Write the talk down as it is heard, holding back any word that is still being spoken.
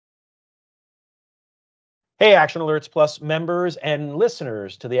Hey, Action Alerts Plus members and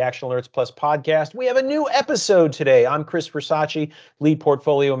listeners to the Action Alerts Plus podcast. We have a new episode today. I'm Chris Versace, lead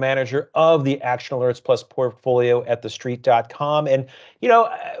portfolio manager of the Action Alerts Plus portfolio at thestreet.com. And,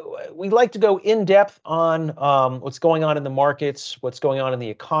 we like to go in depth on what's going on in the markets, what's going on in the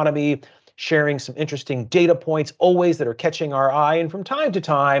economy, sharing some interesting data points always that are catching our eye. And from time to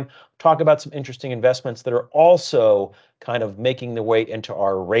time, talk about some interesting investments that are also kind of making their way into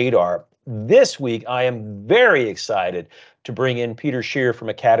our radar. This week, I am very excited to bring in Peter Tchir from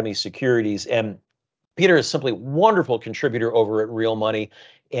Academy Securities. And Peter is simply a wonderful contributor over at Real Money.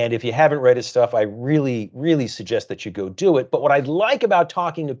 And if you haven't read his stuff, I really, really suggest that you go do it. But what I like about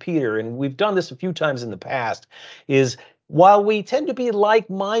talking to Peter, and we've done this a few times in the past, is while we tend to be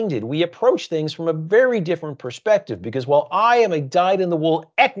like-minded, we approach things from a very different perspective. Because while I am a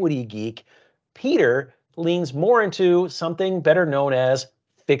dyed-in-the-wool equity geek, Peter leans more into something better known as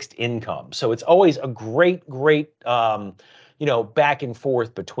fixed income. So it's always a great, back and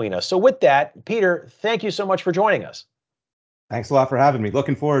forth between us. So with that, Peter, thank you so much for joining us. Thanks a lot for having me.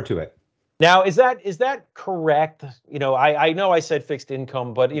 Looking forward to it. Now, is that correct? I know I said fixed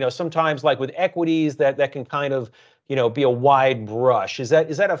income, but sometimes like with equities, that can kind of be a wide brush. Is that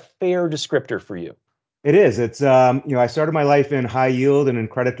a fair descriptor for you? It is. It's I started my life in high yield and in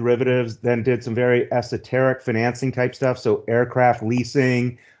credit derivatives, then did some very esoteric financing type stuff, so aircraft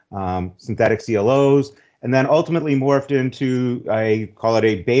leasing, synthetic CLOs, and then ultimately morphed into, I call it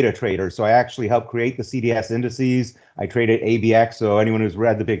a beta trader. So I actually helped create the CDS indices. I traded ABX. So anyone who's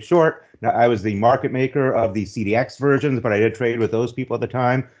read The Big Short, now I was the market maker of the CDX versions, but I did trade with those people at the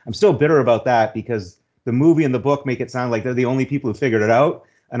time. I'm still bitter about that because the movie and the book make it sound like they're the only people who figured it out.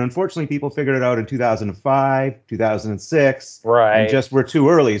 And unfortunately, people figured it out in 2005, 2006, and Right. just were too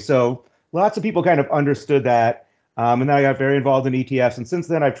early. So lots of people kind of understood that. And then I got very involved in ETFs. And since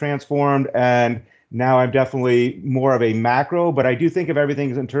then, I've transformed. And now I'm definitely more of a macro, but I do think of everything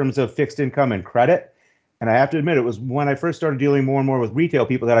in terms of fixed income and credit. And I have to admit, it was when I first started dealing more and more with retail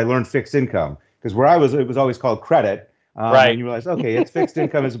people that I learned fixed income. Because where I was, it was always called credit. And Right. you realize, okay, it's fixed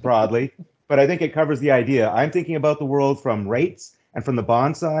income as broadly, but I think it covers the idea. I'm thinking about the world from rates and from the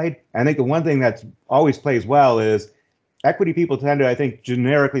bond side. I think the one thing that always plays well is equity people tend to, I think,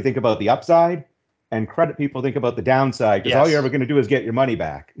 generically think about the upside, and credit people think about the downside because all you're ever Yes. going to do is get your money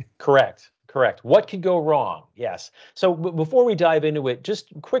back. Correct. Correct. What could go wrong? Yes. So before we dive into it,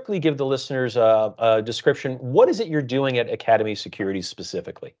 just quickly give the listeners a description. What is it you're doing at Academy Securities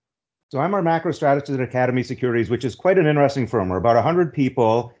specifically? So I'm our macro strategist at Academy Securities, which is quite an interesting firm. We're about 100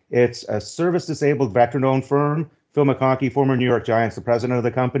 people. It's a service-disabled veteran-owned firm. Phil McConkey, former New York Giants, the president of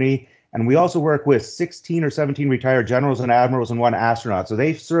the company. And we also work with 16 or 17 retired generals and admirals and one astronaut. So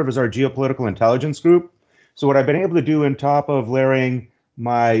they serve as our geopolitical intelligence group. So what I've been able to do on top of layering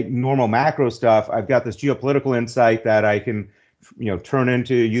my normal macro stuff, I've got this geopolitical insight that I can, turn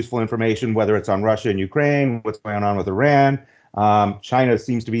into useful information, whether it's on Russia and Ukraine, what's going on with Iran. China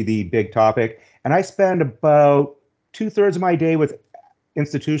seems to be the big topic. And I spend about 2/3 of my day with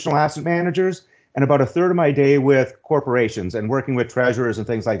institutional asset managers and about a third of my day with corporations and working with treasurers and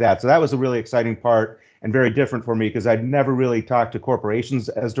things like that. So that was a really exciting part and very different for me because I'd never really talked to corporations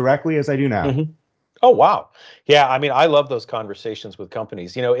as directly as I do now. Hmm. Oh, wow. Yeah, I mean, I love those conversations with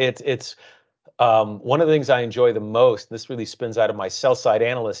companies. It's one of the things I enjoy the most. This really spins out of my sell side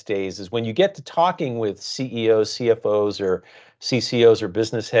analyst days is when you get to talking with CEOs, CFOs, or CCOs or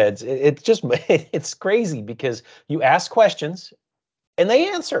business heads. It's just it's crazy because you ask questions and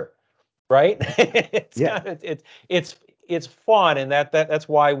they answer, right? It's Yeah. kind of it's it's fun, and that's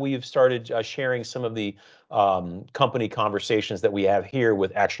why we've started sharing some of the company conversations that we have here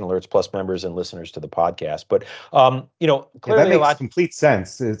with Action Alerts Plus members and listeners to the podcast. But Yeah, that clearly a makes lot. complete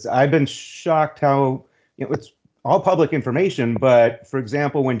sense. I've been shocked how, it's all public information, but for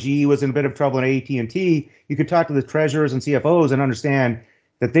example, when GE was in a bit of trouble in AT&T, you could talk to the treasurers and CFOs and understand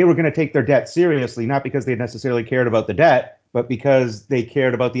that they were going to take their debt seriously, not because they necessarily cared about the debt, but because they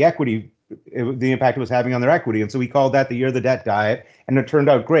cared about the equity, the impact it was having on their equity. And so we called that the year of the debt diet, and it turned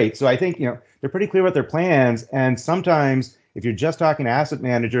out great. So I think, they're pretty clear with their plans. And sometimes if you're just talking to asset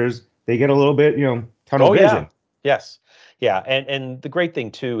managers, they get a little bit, tunnel Oh yeah. vision. Yes. Yeah. And the great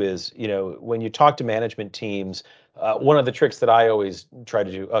thing too is, when you talk to management teams, one of the tricks that I always try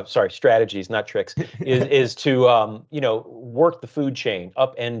to do, sorry, strategies, not tricks, is to work the food chain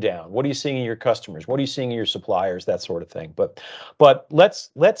up and down. What are you seeing in your customers? What are you seeing in your suppliers? That sort of thing. But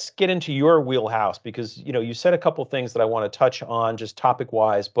let's get into your wheelhouse because you said a couple things that I want to touch on just topic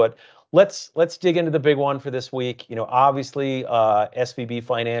wise, but let's dig into the big one for this week. Obviously, SVB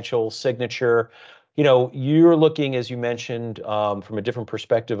Financial signature. You're looking, as you mentioned, from a different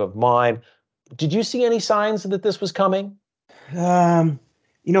perspective of mine. Did you see any signs that this was coming? Um,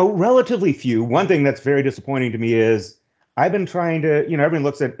 relatively few. One thing that's very disappointing to me is I've been trying to, everyone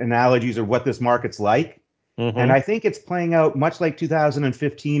looks at analogies or what this market's like. And Mm-hmm. I think it's playing out much like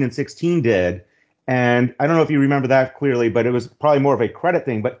 2015 and 16 did. And I don't know if you remember that clearly, but it was probably more of a credit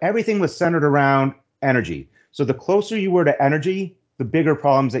thing, but everything was centered around energy. So the closer you were to energy, the bigger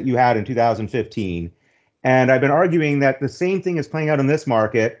problems that you had in 2015. And I've been arguing that the same thing is playing out in this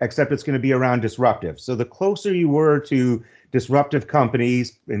market, except it's going to be around disruptive. So the closer you were to disruptive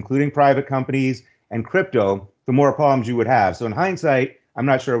companies, including private companies and crypto, the more problems you would have. So in hindsight, I'm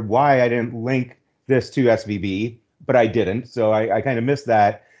not sure why I didn't link this to SVB, but I didn't. So I kind of missed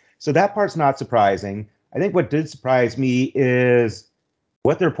that. So that part's not surprising. I think what did surprise me is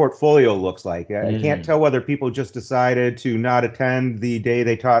what their portfolio looks like. I can't tell whether people just decided to not attend the day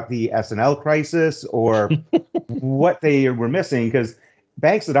they taught the S&L crisis or what they were missing. Because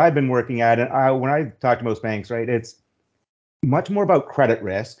banks that I've been working at, and when I talk to most banks, right, it's much more about credit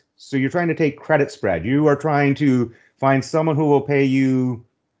risk. So you're trying to take credit spread. You are trying to find someone who will pay you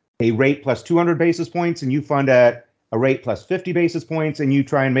a rate plus 200 basis points, and you fund at a rate plus 50 basis points, and you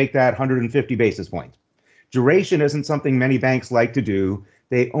try and make that 150 basis points. Duration isn't something many banks like to do.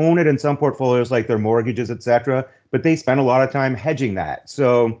 They own it in some portfolios like their mortgages, et cetera, but they spend a lot of time hedging that.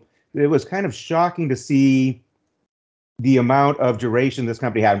 So it was kind of shocking to see the amount of duration this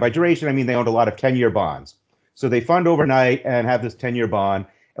company had. And by duration, I mean they owned a lot of 10-year bonds. So they fund overnight and have this 10-year bond.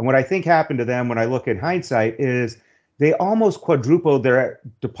 And what I think happened to them when I look at hindsight is they almost quadrupled their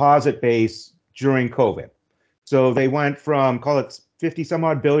deposit base during COVID. So they went from, call it 50 some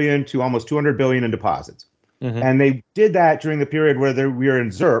odd billion to almost 200 billion in deposits. Mm-hmm. And they did that during the period where we were in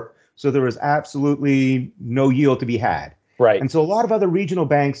ZERP. So there was absolutely no yield to be had. Right. And so a lot of other regional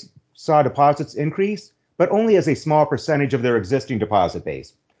banks saw deposits increase, but only as a small percentage of their existing deposit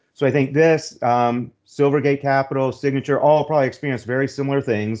base. So I think this, Silvergate Capital, Signature, all probably experienced very similar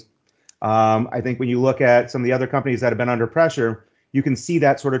things. I think when you look at some of the other companies that have been under pressure, you can see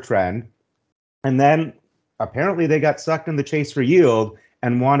that sort of trend. And then apparently they got sucked in the chase for yield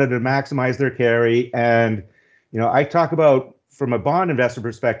and wanted to maximize their carry. And, I talk about from a bond investor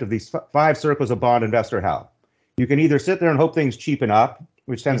perspective, these five circles of bond investor health. You can either sit there and hope things cheapen up,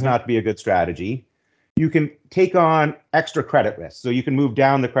 which tends Mm-hmm. not to be a good strategy. You can take on extra credit risk. So you can move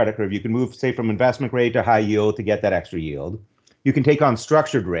down the credit curve. You can move, say, from investment grade to high yield to get that extra yield. You can take on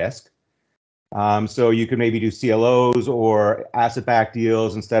structured risk. So you can maybe do CLOs or asset-backed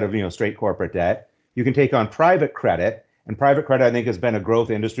deals instead of straight corporate debt. You can take on private credit, and private credit I think has been a growth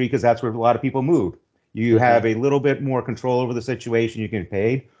industry because that's where a lot of people move. You Mm-hmm. have a little bit more control over the situation. You can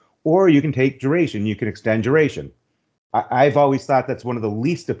pay, or you can take duration. You can extend duration. I've always thought that's one of the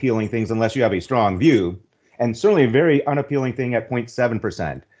least appealing things unless you have a strong view, and certainly a very unappealing thing at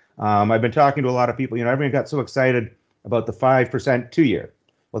 0.7%. I've been talking to a lot of people. Everyone got so excited about the 5% 2 year.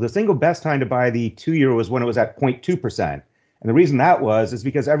 Well, the single best time to buy the 2 year was when it was at 0.2%. And the reason that was is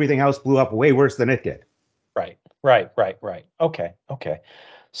because everything else blew up way worse than it did. Right. Right. Right. Right. Okay. Okay.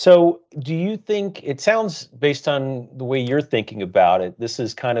 So, do you think it sounds based on the way you're thinking about it, this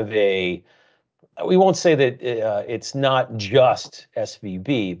is kind of we won't say that it's not just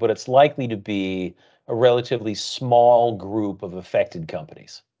SVB, but it's likely to be a relatively small group of affected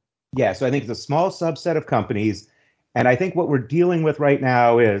companies. Yeah, so I think it's a small subset of companies. And I think what we're dealing with right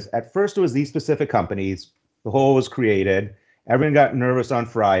now is at first it was these specific companies. The hole was created. Everyone got nervous on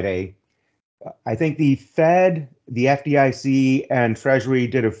Friday. I think the Fed, the FDIC, and Treasury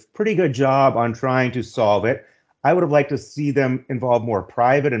did a pretty good job on trying to solve it. I would have liked to see them involve more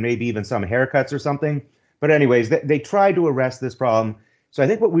private and maybe even some haircuts or something. But, anyways, they tried to arrest this problem. So I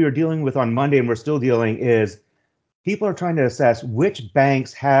think what we were dealing with on Monday, and we're still dealing, is people are trying to assess which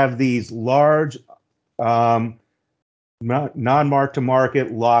banks have these large um, non-mark to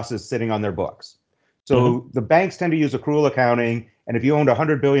market losses sitting on their books. Hmm. So the banks tend to use accrual accounting, and if you owned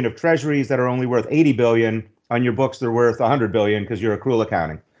 100 billion of treasuries that are only worth 80 billion on your books, they're worth 100 billion because you're accrual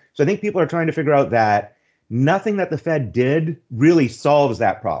accounting. So I think people are trying to figure out that nothing that the Fed did really solves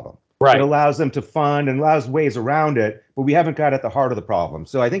that problem. It Right. allows them to fund and allows ways around it, but we haven't got at the heart of the problem.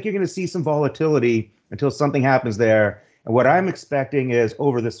 So I think you're going to see some volatility until something happens there. And what I'm expecting is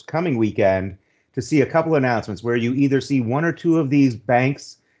over this coming weekend to see a couple announcements where you either see one or two of these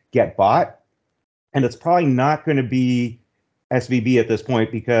banks get bought, and it's probably not going to be SVB at this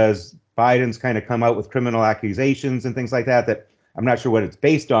point because Biden's kind of come out with criminal accusations and things like that that I'm not sure what it's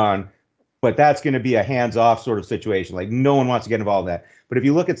based on, but that's going to be a hands-off sort of situation. Like no one wants to get involved in that. But if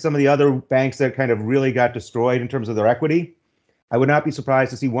you look at some of the other banks that kind of really got destroyed in terms of their equity, I would not be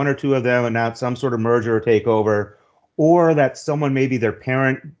surprised to see one or two of them announce some sort of merger or takeover, or that someone, maybe their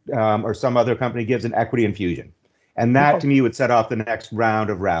parent, or some other company gives an equity infusion. And that to me would set off the next round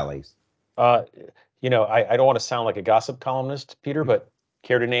of rallies. Uh, I don't want to sound like a gossip columnist, Peter, but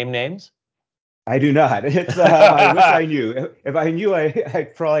care to name names? I do not. It's I wish I knew. If I knew,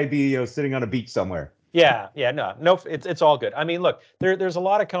 I'd probably be sitting on a beach somewhere. Yeah, no, it's all good. I mean, look, there's a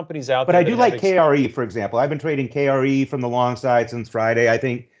lot of companies out But there I that do have like KRE, for example. I've been trading KRE from the long side since Friday. I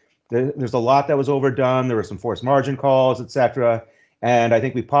think there's a lot that was overdone. There were some forced margin calls, etc. And I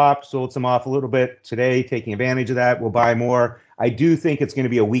think we popped, sold some off a little bit today, taking advantage of that. We'll buy more. I do think it's going to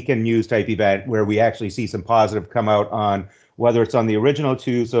be a weekend news type event where we actually see some positive come out on whether it's on the original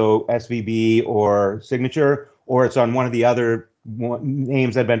two, so SVB or Signature, or it's on one of the other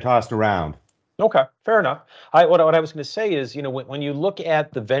names that have been tossed around. Okay, fair enough. What I was going to say is, when you look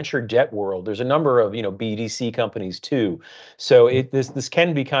at the venture debt world, there's a number of, BDC companies too. So this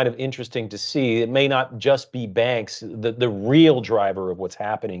can be kind of interesting to see. It may not just be banks, the real driver of what's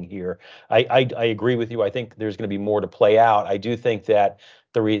happening here. I agree with you. I think there's going to be more to play out. I do think that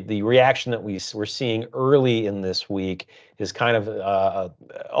the reaction that we're seeing early in this week is kind of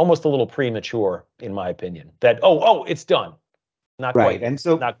almost a little premature, in my opinion. That it's done. Not quite Right. yet. And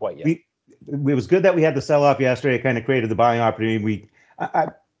so Not quite yet. we it was good that we had the sell off yesterday. It kind of created the buying opportunity.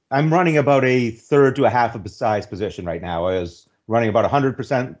 I'm running about a third to a half of the size position right now. I was running about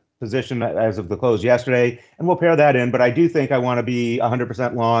 100% position as of the close yesterday, and we'll pair that in. But I do think I want to be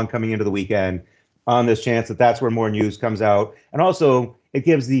 100% long coming into the weekend on this chance that that's where more news comes out. And also, it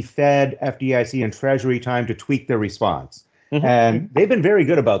gives the Fed, FDIC, and Treasury time to tweak their response. And they've been very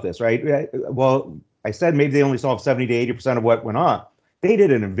good about this, right? Well, I said maybe they only solved 70 to 80% of what went on. They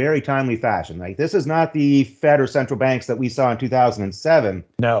did it in a very timely fashion. Like this is not the Fed or central banks that we saw in 2007,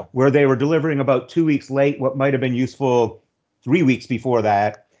 No. where they were delivering about 2 weeks late what might have been useful 3 weeks before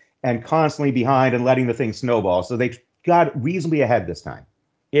that, and constantly behind and letting the thing snowball. So they got reasonably ahead this time.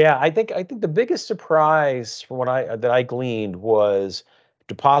 Yeah, I think the biggest surprise from what I gleaned was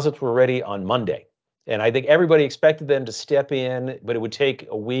deposits were ready on Monday. And I think everybody expected them to step in, but it would take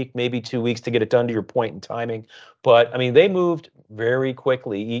a week, maybe 2 weeks to get it done to your point in timing. But I mean, they moved very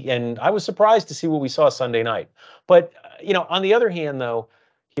quickly. And I was surprised to see what we saw Sunday night. But, on the other hand, though,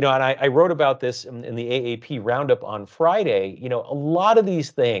 and I wrote about this in the AAP roundup on Friday, a lot of these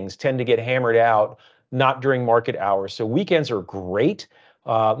things tend to get hammered out not during market hours. So weekends are great.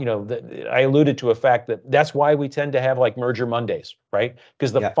 I alluded to a fact that's why we tend to have like merger Mondays, right?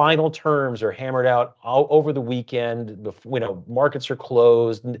 Because the Yeah. final terms are hammered out all over the weekend. Markets are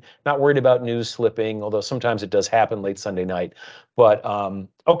closed, not worried about news slipping, although sometimes it does happen late Sunday night. But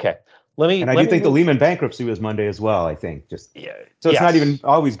okay, let me And I let do me think the move. Lehman bankruptcy was Monday as well, I think. Just Yeah, so it's not even yes.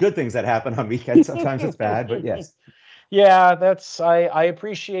 always good things that happen on weekends. Sometimes it's bad, but yes. Yeah, I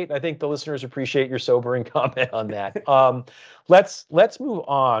appreciate. I think the listeners appreciate your sobering comment on that. Let's move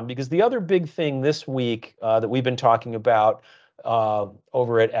on because the other big thing this week that we've been talking about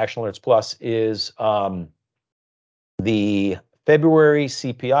over at Action Alerts Plus is the February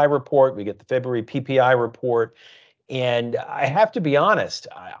CPI report. We get the February PPI report, and I have to be honest.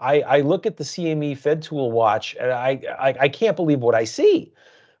 I look at the CME Fed Tool Watch, and I can't believe what I see.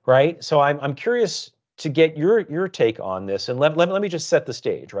 Right. So I'm curious to get your take on this, and let me just set the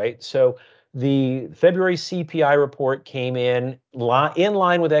stage. Right. So the February CPI report came in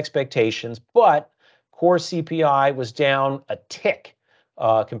line with expectations, but core CPI was down a tick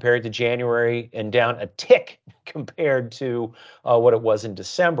compared to January and down a tick compared to what it was in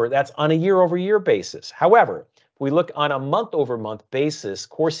December. That's on a year-over-year basis. However, if we look on a month-over-month basis,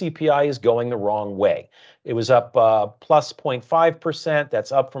 core CPI is going the wrong way. It was up plus 0.5%.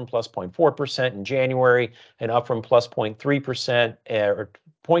 That's up from plus 0.4% in January and up from plus 0.3% or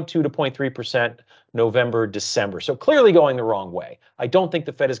 0.2 to 0.3% November, December. So clearly going the wrong way. I don't think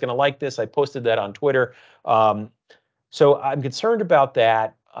the Fed is going to like this. I posted that on Twitter. So I'm concerned about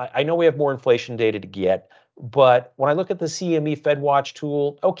that. I know we have more inflation data to get, but when I look at the CME Fed Watch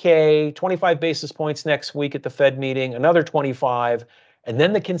tool, okay, 25 basis points next week at the Fed meeting, another 25, and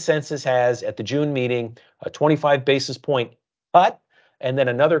then the consensus has at the June meeting a 25 basis point cut, and then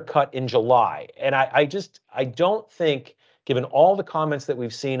another cut in July. And I don't think, given all the comments that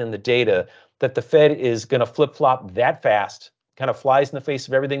we've seen in the data, that the Fed is going to flip flop that fast. Kind of flies in the face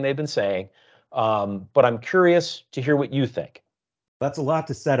of everything they've been saying. But I'm curious to hear what you think. That's a lot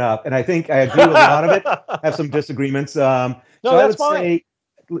to set up. And I think I agree with a lot of it. Have some disagreements. No, So I that's would fine. say,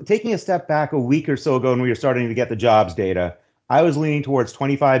 taking a step back a week or so ago when we were starting to get the jobs data, I was leaning towards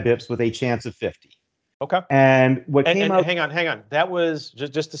 25 bips with a chance of 50. Okay. And what came And out, hang on. That was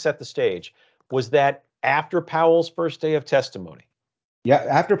just to set the stage. Was that after Powell's first day of testimony? yeah,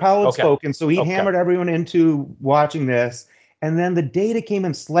 after Powell had Okay. spoken, so he Okay. hammered everyone into watching this. And then the data came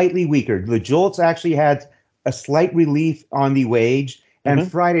in slightly weaker. The JOLTS actually had a slight relief on the wage, and Mm-hmm.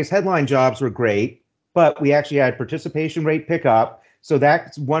 Friday's headline jobs were great, but we actually had participation rate pick up. So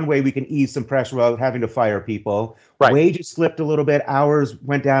that's one way we can ease some pressure without having to fire people. Right. Wages slipped a little bit, hours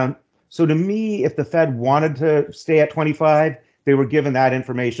went down. So to me, if the Fed wanted to stay at 25, they were given that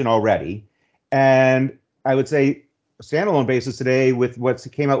information already. And I would say standalone basis today with what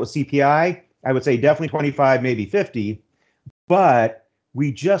came out with CPI, I would say definitely 25, maybe 50. But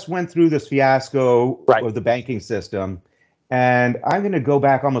we just went through this fiasco Right. of the banking system. And I'm going to go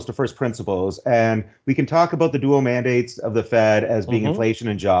back almost to first principles. And we can talk about the dual mandates of the Fed as being Mm-hmm. inflation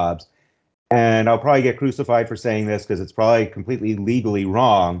and jobs. And I'll probably get crucified for saying this because it's probably completely legally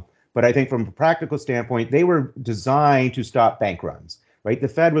wrong. But I think from a practical standpoint, they were designed to stop bank runs, right? The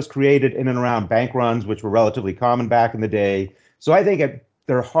Fed was created in and around bank runs, which were relatively common back in the day. So I think at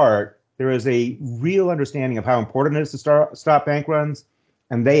their heart, there is a real understanding of how important it is to stop bank runs,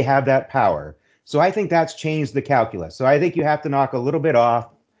 and they have that power. So I think that's changed the calculus. So I think you have to knock a little bit off.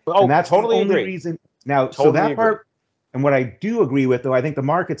 And Oh, that's the totally only agree. reason. Now, so Totally that agree. part, and what I do agree with, though, I think the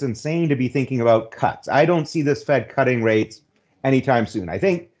market's insane to be thinking about cuts. I don't see this Fed cutting rates anytime soon. I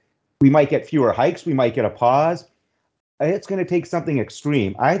think we might get fewer hikes, we might get a pause. It's going to take something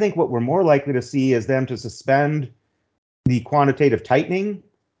extreme. I think what we're more likely to see is them to suspend the quantitative tightening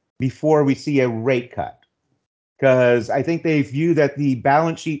before we see a rate cut. Because I think they view that the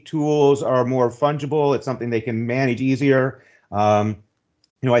balance sheet tools are more fungible. It's something they can manage easier. Um,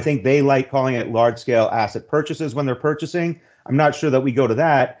 I think they like calling it large scale asset purchases when they're purchasing. I'm not sure that we go to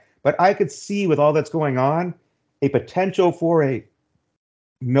that, but I could see with all that's going on a potential for a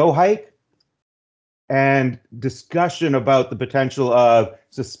no hike and discussion about the potential of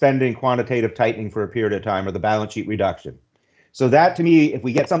suspending quantitative tightening for a period of time or the balance sheet reduction. So that to me, if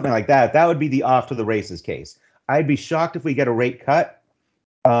we get something like that, that would be the off to the races case. I'd be shocked if we get a rate cut.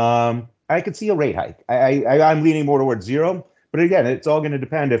 I could see a rate hike. I'm leaning more towards zero, but again, it's all going to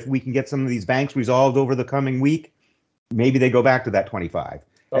depend if we can get some of these banks resolved over the coming week. Maybe they go back to that 25.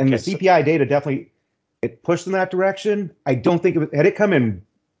 And the Okay. So, CPI data definitely it pushed in that direction. I don't think had it come in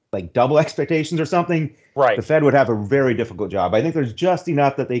like double expectations or something, the right. Fed would have a very difficult job. I think there's just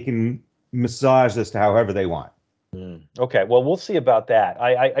enough that they can massage this to however they want. Okay, well, we'll see about that.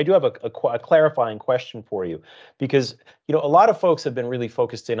 I do have a clarifying question for you because a lot of folks have been really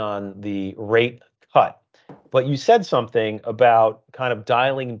focused in on the rate cut, but you said something about kind of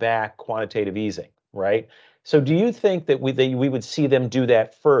dialing back quantitative easing, right? So do you think that we would see them do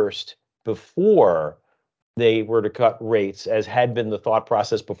that first before they were to cut rates, as had been the thought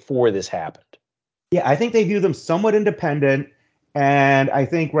process before this happened? Yeah, I think they view them somewhat independent. And I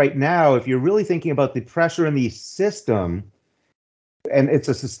think right now, if you're really thinking about the pressure in the system, and it's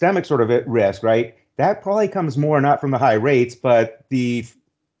a systemic sort of risk, right? That probably comes more not from the high rates, but you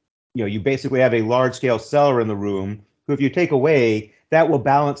basically have a large scale seller in the room who, if you take away, that will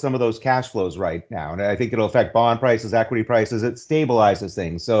balance some of those cash flows right now. And I think it'll affect bond prices, equity prices. It stabilizes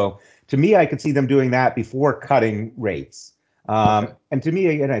things. So to me, I could see them doing that before cutting rates. Okay. And to me,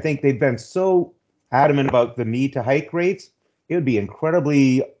 again, I think they've been so adamant about the need to hike rates. It would be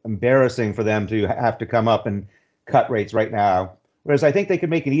incredibly embarrassing for them to have to come up and cut rates right now. Whereas I think they could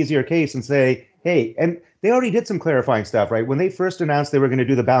make an easier case and say, hey, and they already did some clarifying stuff, right? When they first announced they were going to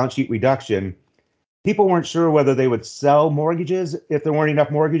do the balance sheet reduction, people weren't sure whether they would sell mortgages if there weren't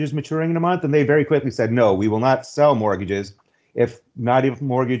enough mortgages maturing in a month. And they very quickly said, no, we will not sell mortgages. If not enough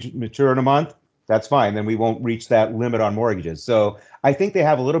mortgage mature in a month, that's fine. Then we won't reach that limit on mortgages. So I think they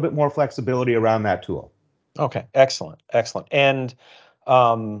have a little bit more flexibility around that tool. Okay, excellent, excellent. And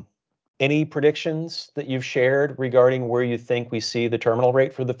um, any predictions that you've shared regarding where you think we see the terminal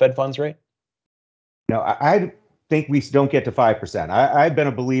rate for the Fed funds rate? No, I think we don't get to 5%. I've been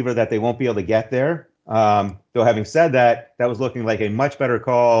a believer that they won't be able to get there. Though having said that, that was looking like a much better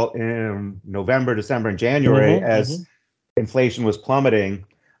call in November, December, and January Mm-hmm, as mm-hmm. inflation was plummeting,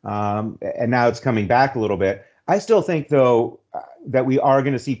 and now it's coming back a little bit. I still think, though, that we are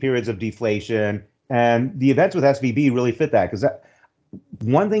going to see periods of deflation, and the events with SVB really fit that because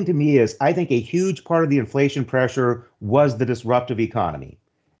one thing to me is I think a huge part of the inflation pressure was the disruptive economy.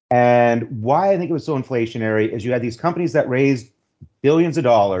 And why I think it was so inflationary is you had these companies that raised billions of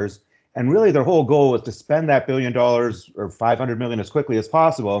dollars, and really their whole goal was to spend that $1 billion or 500 million as quickly as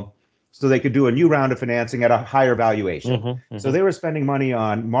possible so they could do a new round of financing at a higher valuation. Mm-hmm, So mm-hmm. they were spending money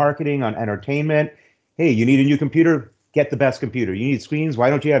on marketing, on entertainment. Hey, you need a new computer? Get the best computer. You need screens? Why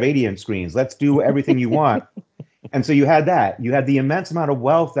don't you have 80-inch screens? Let's do everything you want. And so you had that. You had the immense amount of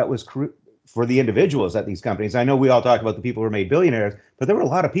wealth that was for the individuals at these companies. I know we all talk about the people who were made billionaires, but there were a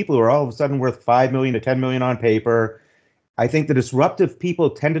lot of people who were all of a sudden worth 5 million to 10 million on paper. I think the disruptive people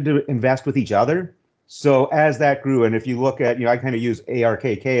tended to invest with each other. So as that grew, and if you look at, I kind of use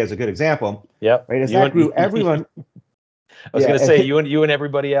ARKK as a good example, Yep. right? As You that and grew, everyone, I was going to yeah, say you and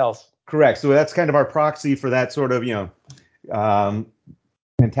everybody else. correct. So that's kind of our proxy for that sort of, um,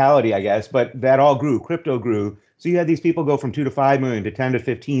 mentality, I guess. But that all grew. Crypto grew. So you had these people go from 2 to 5 million to 10 to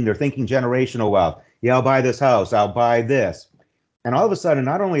 15. They're thinking generational wealth. Yeah, I'll buy this house. I'll buy this. And all of a sudden,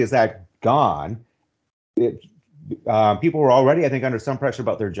 not only is that gone, it, people were already, I think, under some pressure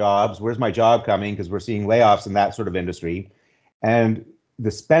about their jobs. Where's my job coming? Because we're seeing layoffs in that sort of industry. And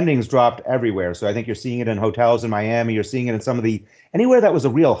the spending's dropped everywhere. So I think you're seeing it in hotels in Miami. You're seeing it in some of the, anywhere that was a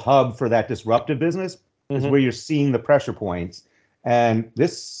real hub for that disruptive business is Hmm. where you're seeing the pressure points. And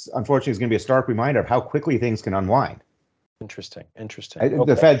this, unfortunately, is going to be a stark reminder of how quickly things can unwind. Interesting. Interesting. The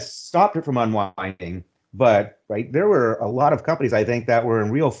Okay. Fed stopped it from unwinding, but right, there were a lot of companies, I think, that were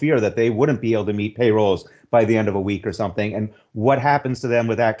in real fear that they wouldn't be able to meet payrolls by the end of a week or something. And what happens to them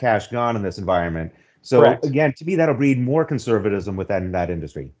with that cash gone in this environment? So Correct. again, to me, that'll breed more conservatism within that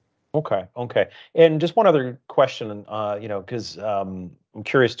industry. Okay, okay. And just one other question, because I'm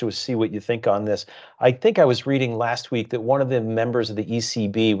curious to see what you think on this. I think I was reading last week that one of the members of the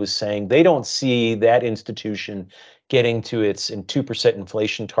ECB was saying they don't see that institution getting to its 2%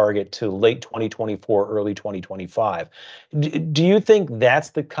 inflation target to late 2024, early 2025. Do you think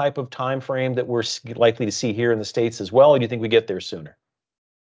that's the type of time frame that we're likely to see here in the States as well, or do you think we get there sooner?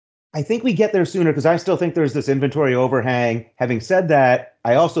 I think we get there sooner because I still think there's this inventory overhang. Having said that,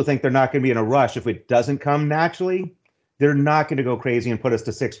 I also think they're not going to be in a rush if it doesn't come naturally. They're not going to go crazy and put us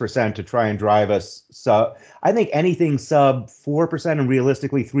to 6% to try and drive us. So I think anything sub 4% and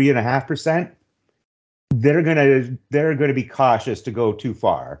realistically 3.5%, they're gonna be cautious to go too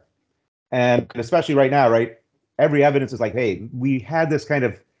far. And Okay. especially right now, right? Every evidence is like, hey, we had this kind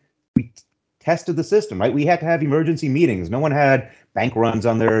of we tested the system, right? We had to have emergency meetings. No one had bank runs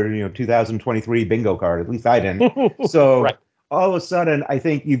on their 2023 bingo card. At least I didn't. Right. So all of a sudden, I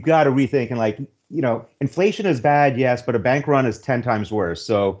think you've got to rethink and like, inflation is bad, yes, but a bank run is 10 times worse.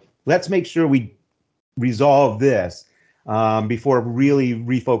 So let's make sure we resolve this before really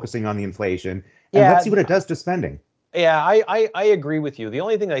refocusing on the inflation. And let's Yeah, see what it does to spending. yeah, I agree with you. The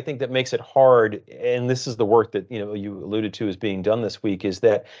only thing I think that makes it hard, and this is the work that you alluded to is being done this week, is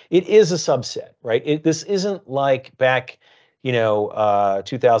that it is a subset, right? This isn't like back,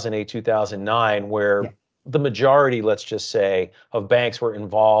 2008, 2009, Yeah. where the majority, let's just say, of banks were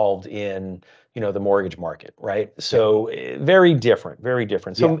involved in, the mortgage market, right? Yeah. So very different, very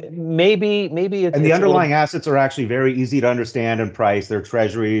different. Yeah. So maybe And the it's a little. underlying assets are actually very easy to understand and price. Their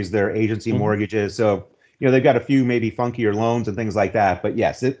treasuries, their agency Mhm. mortgages. So, they've got a few maybe funkier loans and things like that. But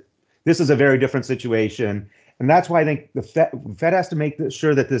yes, this is a very different situation. And that's why I think the Fed has to make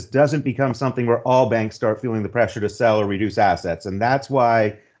sure that this doesn't become something where all banks start feeling the pressure to sell or reduce assets. And that's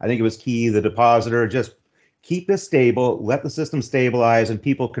why I think it was key, the depositor, just keep this stable, let the system stabilize, and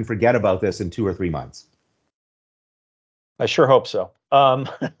people can forget about this in 2 or 3 months. I sure hope so.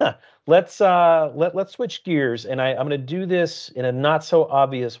 Let's switch gears, and I'm going to do this in a not so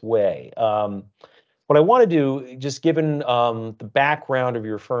obvious way. What I want to do, just given the background of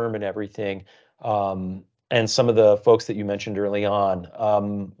your firm and everything, and some of the folks that you mentioned early on,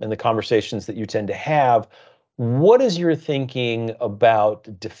 and the conversations that you tend to have, what is your thinking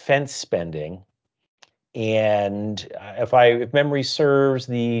about defense spending? And if memory serves,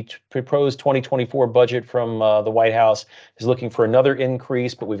 the proposed 2024 budget from the White House is looking for another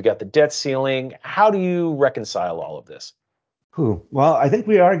increase, but we've got the debt ceiling. How do you reconcile all of this? Whew. Well, I think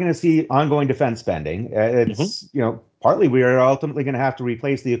we are going to see ongoing defense spending. Hmm. It's, partly we are ultimately going to have to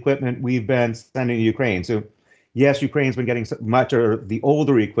replace the equipment we've been sending to Ukraine. So, yes, Ukraine's been getting much of the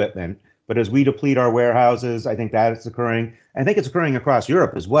older equipment, but as we deplete our warehouses, I think that is occurring. I think it's occurring across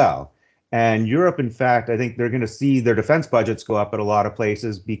Europe as well. And Europe, in fact, I think they're going to see their defense budgets go up at a lot of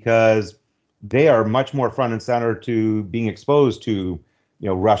places because they are much more front and center to being exposed to,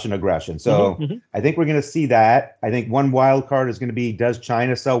 Russian aggression. Hmm. So Hmm. I think we're going to see that. I think one wild card is going to be, does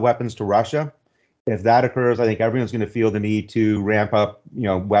China sell weapons to Russia? If that occurs, I think everyone's going to feel the need to ramp up,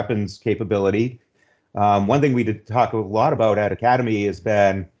 weapons capability. One thing we did talk a lot about at Academy has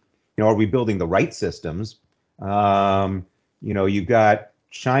been, are we building the right systems? You've got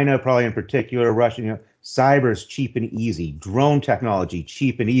China probably in particular, Russia, cyber is cheap and easy, drone technology,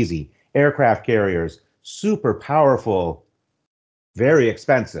 cheap and easy, aircraft carriers, super powerful, very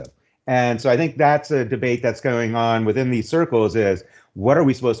expensive. And so I think that's a debate that's going on within these circles is what are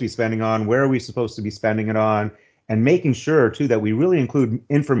we supposed to be spending on? Where are we supposed to be spending it on? And making sure too that we really include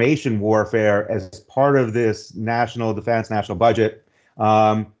information warfare as part of this national defense, national budget.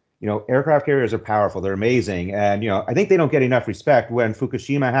 aircraft carriers are powerful. They're amazing. And, I think they don't get enough respect. When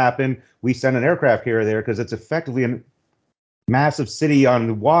Fukushima happened, we sent an aircraft carrier there because it's effectively a massive city on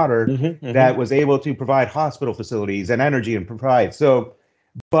the water that was able to provide hospital facilities and energy and provide. So,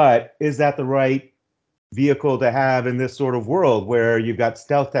 but is that the right vehicle to have in this sort of world where you've got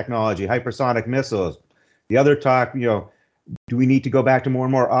stealth technology, hypersonic missiles? The other talk, do we need to go back to more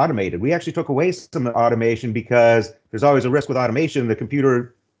and more automated? We actually took away some automation because there's always a risk with automation. The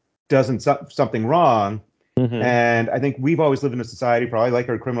computer does something wrong. And I think we've always lived in a society, probably like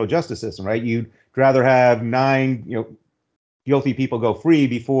our criminal justice system, right? You'd rather have nine, guilty people go free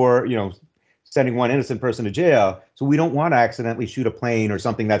before, sending one innocent person to jail. So we don't want to accidentally shoot a plane or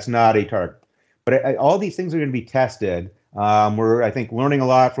something that's not a target. But all these things are going to be tested. We're, I think, learning a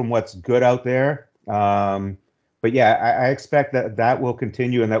lot from what's good out there. But yeah, I expect that will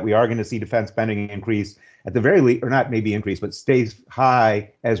continue and that we are going to see defense spending increase at the very least, or not maybe increase, but stays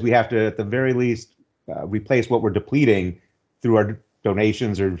high as we have to, at the very least, replace what we're depleting through our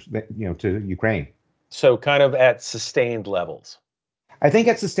donations or, to Ukraine. So kind of at sustained levels. I think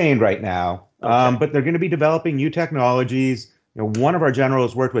it's sustained right now, Okay. but they're going to be developing new technologies. One of our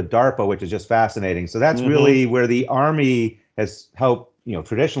generals worked with DARPA, which is just fascinating. So that's really where the Army has helped,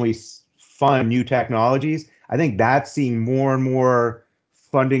 traditionally fund new technologies. I think that's seeing more and more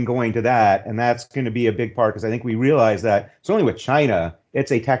funding going to that, and that's going to be a big part because I think we realize that it's only with China, it's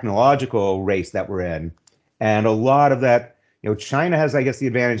a technological race that we're in, and a lot of that, China has, I guess, the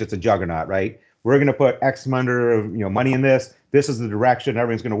advantage. It's a juggernaut, right? We're going to put X amount of money in this. This is the direction.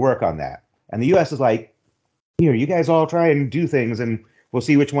 Everyone's going to work on that. And the U.S. is like, here, you guys all try and do things, and we'll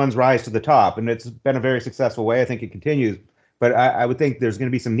see which ones rise to the top. And it's been a very successful way. I think it continues. But I would think there's going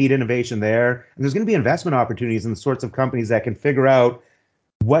to be some neat innovation there, and there's going to be investment opportunities in the sorts of companies that can figure out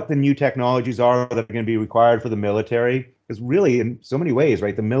what the new technologies are that are going to be required for the military. Because really, in so many ways,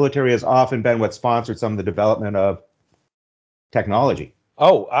 right, the military has often been what sponsored some of the development of technology.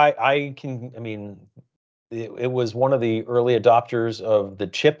 Oh, I mean, it was one of the early adopters of the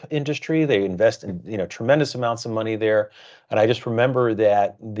chip industry. They invest in, tremendous amounts of money there. And I just remember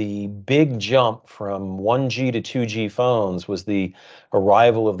that the big jump from 1G to 2G phones was the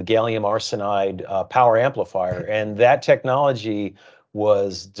arrival of the gallium arsenide power amplifier. And that technology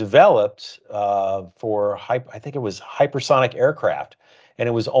was developed for, I think it was hypersonic aircraft. And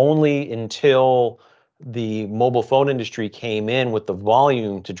it was only until the mobile phone industry came in with the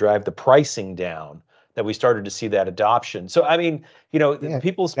volume to drive the pricing down that we started to see that adoption. So I mean, Yeah,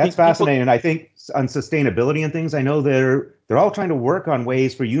 people that's speak people. fascinating. And I think on sustainability and things, I know they're all trying to work on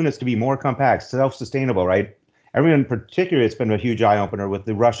ways for units to be more compact, self-sustainable, right? Everyone in particular, it's been a huge eye opener with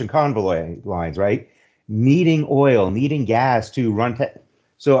the Russian convoy lines, right? Needing oil, needing gas to run.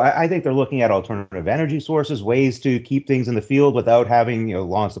 So I think they're looking at alternative energy sources, ways to keep things in the field without having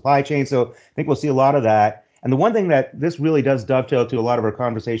long supply chains. So I think we'll see a lot of that. And the one thing that this really does dovetail to a lot of our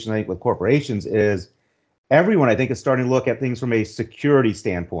conversations, I think, with corporations is everyone, I think, is starting to look at things from a security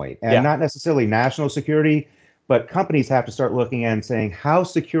standpoint and Yeah. not necessarily national security, but companies have to start looking and saying, how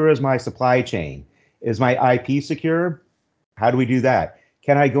secure is my supply chain? Is my IP secure? How do we do that?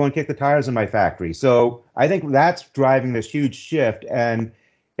 Can I go and kick the tires in my factory? So I think that's driving this huge shift. And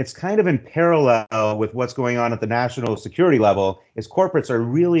it's kind of in parallel with what's going on at the national security level, is corporates are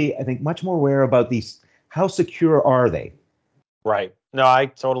really, I think, much more aware about these. How secure are they? Right. No, I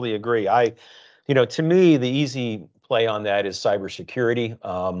totally agree. To me, the easy play on that is cybersecurity.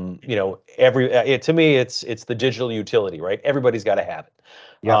 To me, it's the digital utility, right? Everybody's got to have it.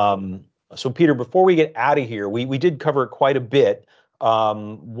 Yep. So Peter, before we get out of here, we did cover quite a bit.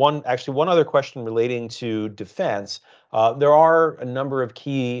 One other question relating to defense. There are a number of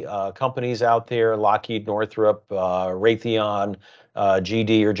key companies out there: Lockheed, Northrop, Raytheon,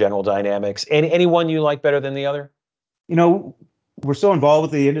 GD, or General Dynamics. Anyone you like better than the other? you know, we're so involved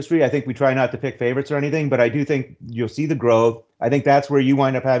with the industry. I think we try not to pick favorites or anything, but I do think you'll see the growth. I think that's where you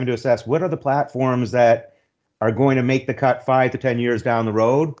wind up having to assess what are the platforms that are going to make the cut 5 to 10 years down the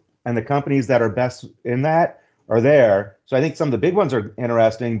road, and the companies that are best in that are there. So I think some of the big ones are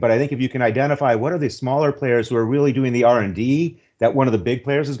interesting, but I think if you can identify what are the smaller players who are really doing the R&D that one of the big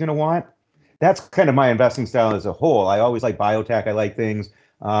players is going to want, that's kind of my investing style as a whole. I always like biotech. I like things.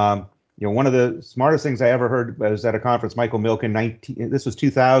 One of the smartest things I ever heard was at a conference, Michael Milken, this was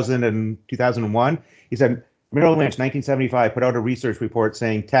 2000 and 2001. He said, Merrill Lynch, 1975, put out a research report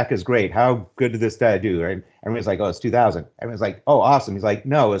saying tech is great. How good did this guy do? Right? Everyone's like, oh, it's 2000. Everyone's like, oh, awesome. He's like,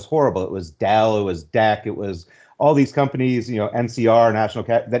 no, it was horrible. It was Dell, it was DEC, it was all these companies, NCR, National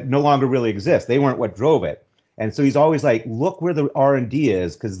Cat, that no longer really exist. They weren't what drove it. And so he's always like, look where the R&D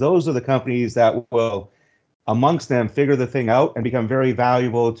is, because those are the companies that will amongst them figure the thing out and become very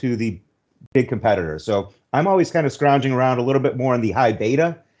valuable to the big competitors. So I'm always kind of scrounging around a little bit more in the high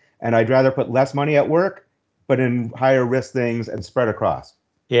beta, and I'd rather put less money at work, but in higher risk things and spread across.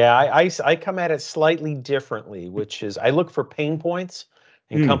 Yeah, I come at it slightly differently, which is I look for pain points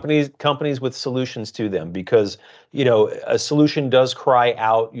and Mm. companies with solutions to them because, a solution does cry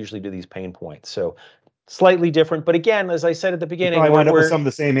out usually to these pain points. So slightly different, but again, as I said at the You beginning, probably we're wind up with we're some of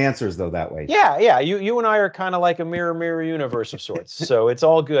the same answers though that way. yeah. You and I are kind of like a mirror universe of sorts. So it's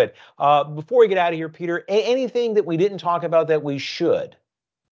all good. Before we get out of here, Peter, anything that we didn't talk about that we should?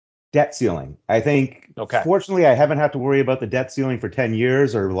 Debt ceiling. I think, Okay. fortunately, I haven't had to worry about the debt ceiling for 10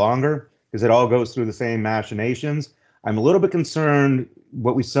 years or longer because it all goes through the same machinations. I'm a little bit concerned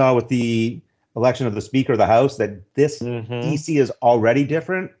what we saw with the election of the Speaker of the House, that this Mm-hmm. DC is already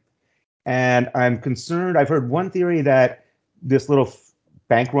different. And I'm concerned. I've heard one theory that this little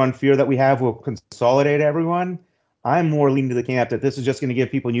bank run fear that we have will consolidate everyone. I'm more leaning to the camp that this is just going to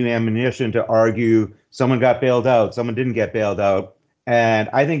give people new ammunition to argue someone got bailed out, someone didn't get bailed out. And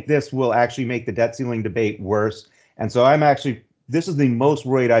I think this will actually make the debt ceiling debate worse. And so this is the most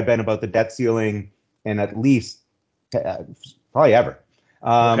worried I've been about the debt ceiling in at least probably ever.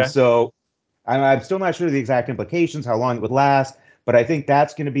 Okay. So I'm still not sure the exact implications, how long it would last, but I think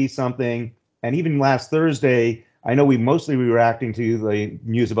that's going to be something. And even last Thursday, I know we mostly were reacting to the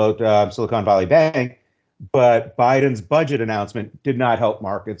news about Silicon Valley Bank, but Biden's budget announcement did not help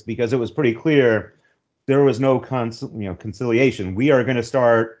markets because it was pretty clear there was no conciliation. We are going to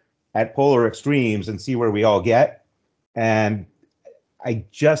start at polar extremes and see where we all get. And I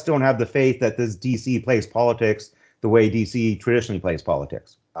just don't have the faith that this DC plays politics the way DC traditionally plays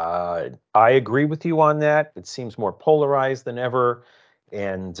politics. I agree with you on that. It seems more polarized than ever.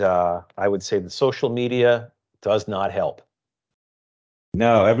 And I would say the social media does not help.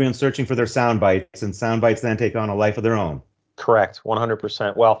 No, everyone's searching for their sound bites, and sound bites then take on a life of their own. Correct,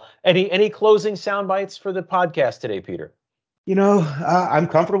 100%. Well, any closing sound bites for the podcast today, Peter? I'm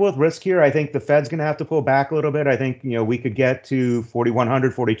comfortable with risk here. I think the Fed's going to have to pull back a little bit. I think, we could get to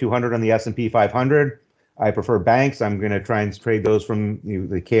 4,100, 4,200 on the S&P 500. I prefer banks. I'm going to try and trade those from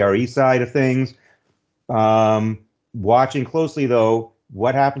the KRE side of things. Um, Watching closely, though,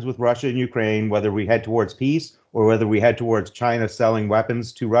 what happens with Russia and Ukraine, whether we head towards peace or whether we head towards China selling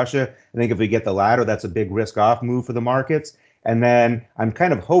weapons to Russia. I think if we get the latter, that's a big risk off move for the markets. And then I'm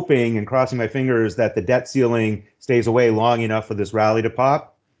kind of hoping and crossing my fingers that the debt ceiling stays away long enough for this rally to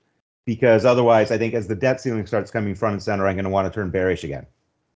pop, because otherwise, I think as the debt ceiling starts coming front and center, I'm going to want to turn bearish again.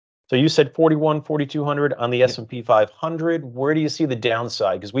 So you said 41, 4,200 on the Yeah. S&P 500. Where do you see the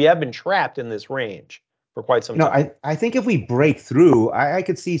downside? Because we have been trapped in this range for quite some time. I think if we break through, I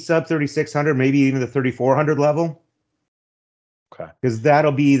could see sub 3,600, maybe even the 3,400 level. Okay. Because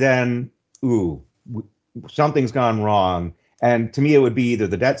that'll be then, ooh, something's gone wrong. And to me, it would be either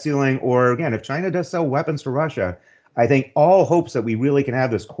the debt ceiling or, again, if China does sell weapons to Russia, I think all hopes that we really can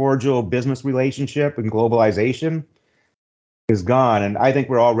have this cordial business relationship and globalization is gone. And I think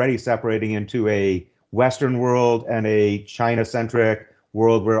we're already separating into a Western world and a China centric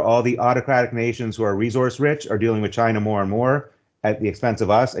world where all the autocratic nations who are resource rich are dealing with China more and more at the expense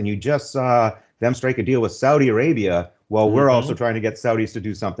of us. And you just saw them strike a deal with Saudi Arabia while we're also Mm-hmm. trying to get Saudis to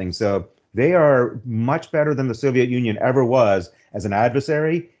do something. So they are much better than the Soviet Union ever was as an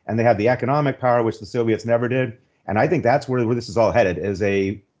adversary. And they have the economic power, which the Soviets never did. And I think that's where this is all headed, is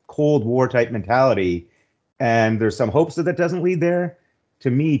a Cold War type mentality, and there's some hopes that doesn't lead there. To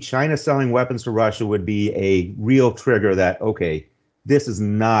me, China selling weapons to Russia would be a real trigger that, okay, this is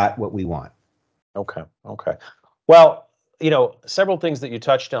not what we want. Okay. Okay. Well, several things that you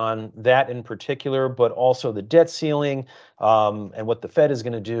touched on, that in particular, but also the debt ceiling and what the Fed is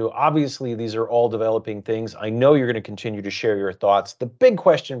going to do. Obviously, these are all developing things. I know you're going to continue to share your thoughts. The big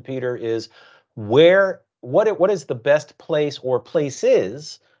question, Peter, is what is the best place or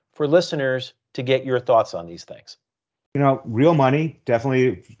places for listeners to get your thoughts on these things? Real money,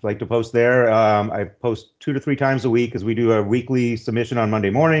 definitely like to post there. I post 2 to 3 times a week because we do a weekly submission on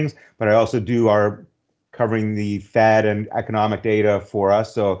Monday mornings, but I also do our covering the Fed and economic data for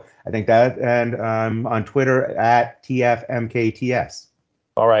us. So I think that, and on Twitter at TFMKTS.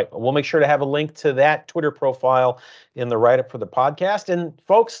 All right. We'll make sure to have a link to that Twitter profile in the write up for the podcast. And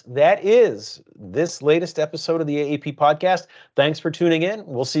folks, that is this latest episode of the AAP podcast. Thanks for tuning in.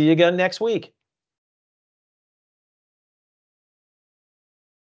 We'll see you again next week.